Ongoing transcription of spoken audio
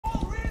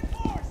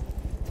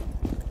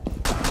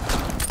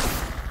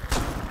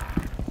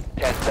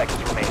10 seconds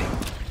remaining.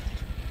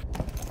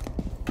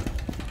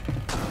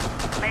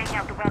 Laying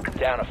out the welcome.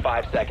 Down to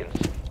 5 seconds.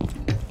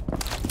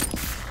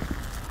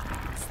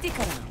 Stick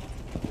around.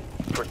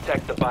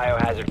 Protect the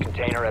biohazard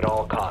container at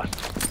all costs.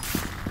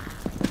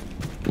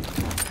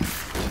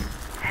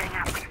 Heading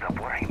out. Please stop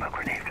worrying about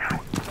grenades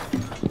now.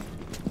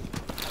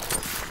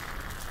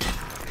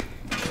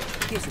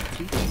 Here's a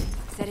treat.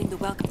 Setting the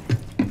welcome.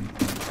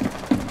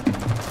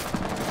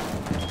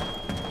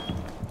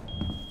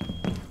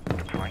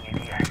 Deploying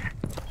ADS.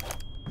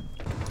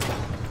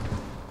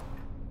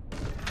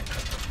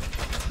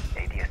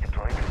 ADS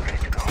deployed and ready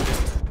to go.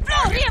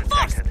 Throw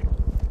reinforced!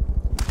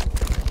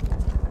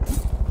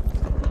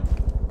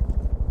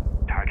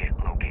 Target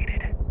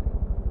located.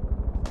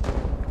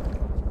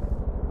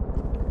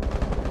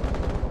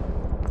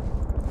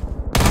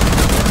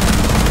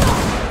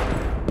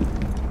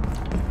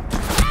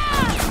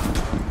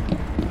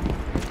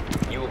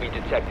 You will be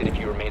detected if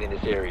you remain in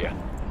this area.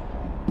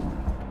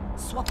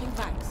 Swapping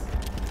backs.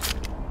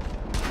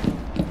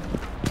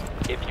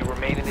 If you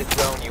remain in this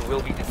zone, you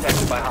will be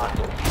detected by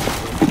hostiles.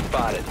 You will be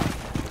spotted.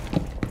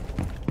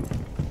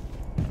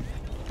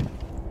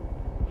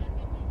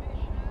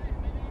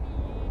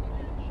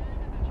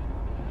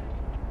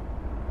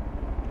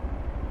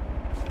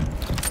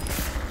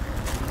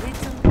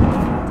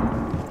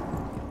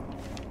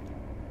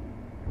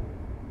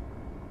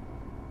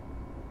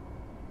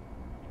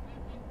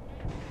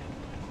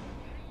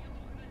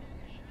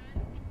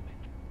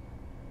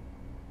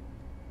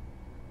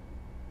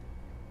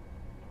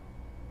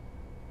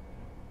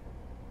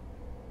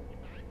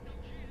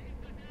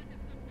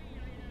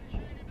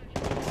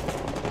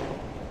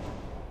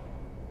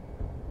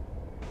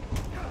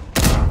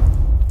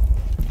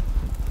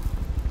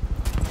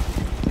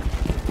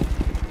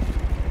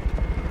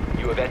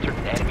 You have entered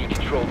an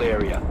enemy-controlled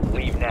area.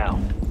 Leave now.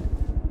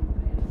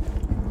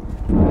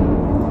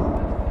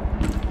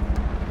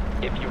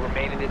 If you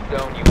remain in this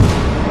zone, you will be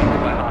detected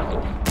by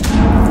hostiles.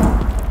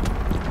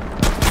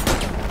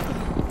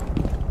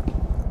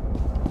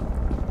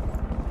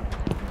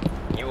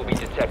 You will be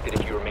detected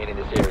if you remain in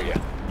this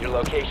area. Your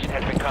location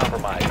has been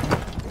compromised.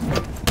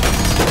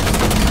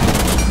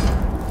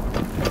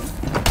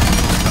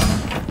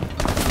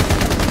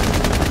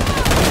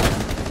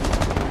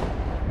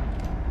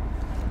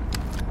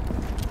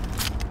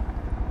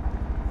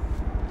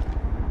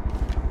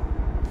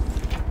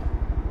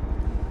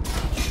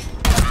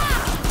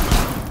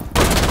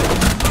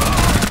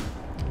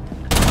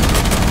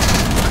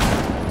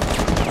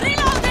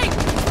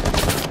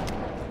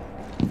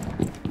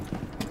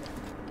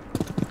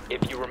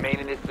 If you remain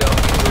in this zone,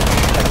 you will be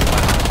detected by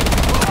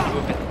hostiles. You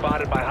have been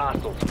spotted by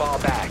hostiles. Fall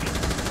back.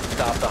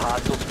 Stop the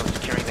hostiles from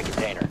securing the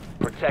container.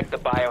 Protect the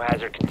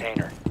biohazard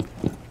container.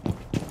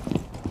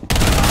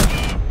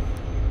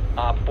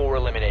 Op 4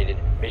 eliminated.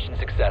 Mission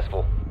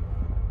successful.